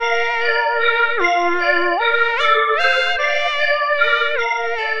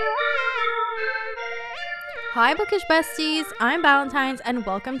Hi, bookish besties. I'm Valentine's, and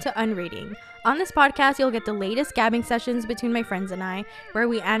welcome to Unreading. On this podcast, you'll get the latest gabbing sessions between my friends and I, where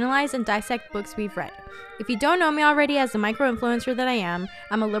we analyze and dissect books we've read. If you don't know me already as the micro-influencer that I am,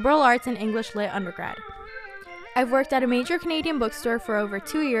 I'm a liberal arts and English lit undergrad. I've worked at a major Canadian bookstore for over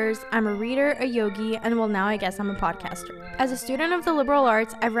 2 years. I'm a reader, a yogi, and well, now I guess I'm a podcaster. As a student of the liberal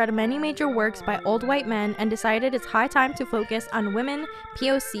arts, I've read many major works by old white men and decided it's high time to focus on women,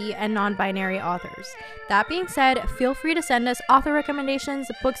 POC, and non-binary authors. That being said, feel free to send us author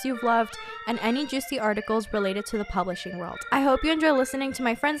recommendations, books you've loved, and any juicy articles related to the publishing world. I hope you enjoy listening to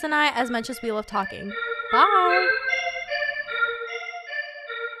my friends and I as much as we love talking. Bye!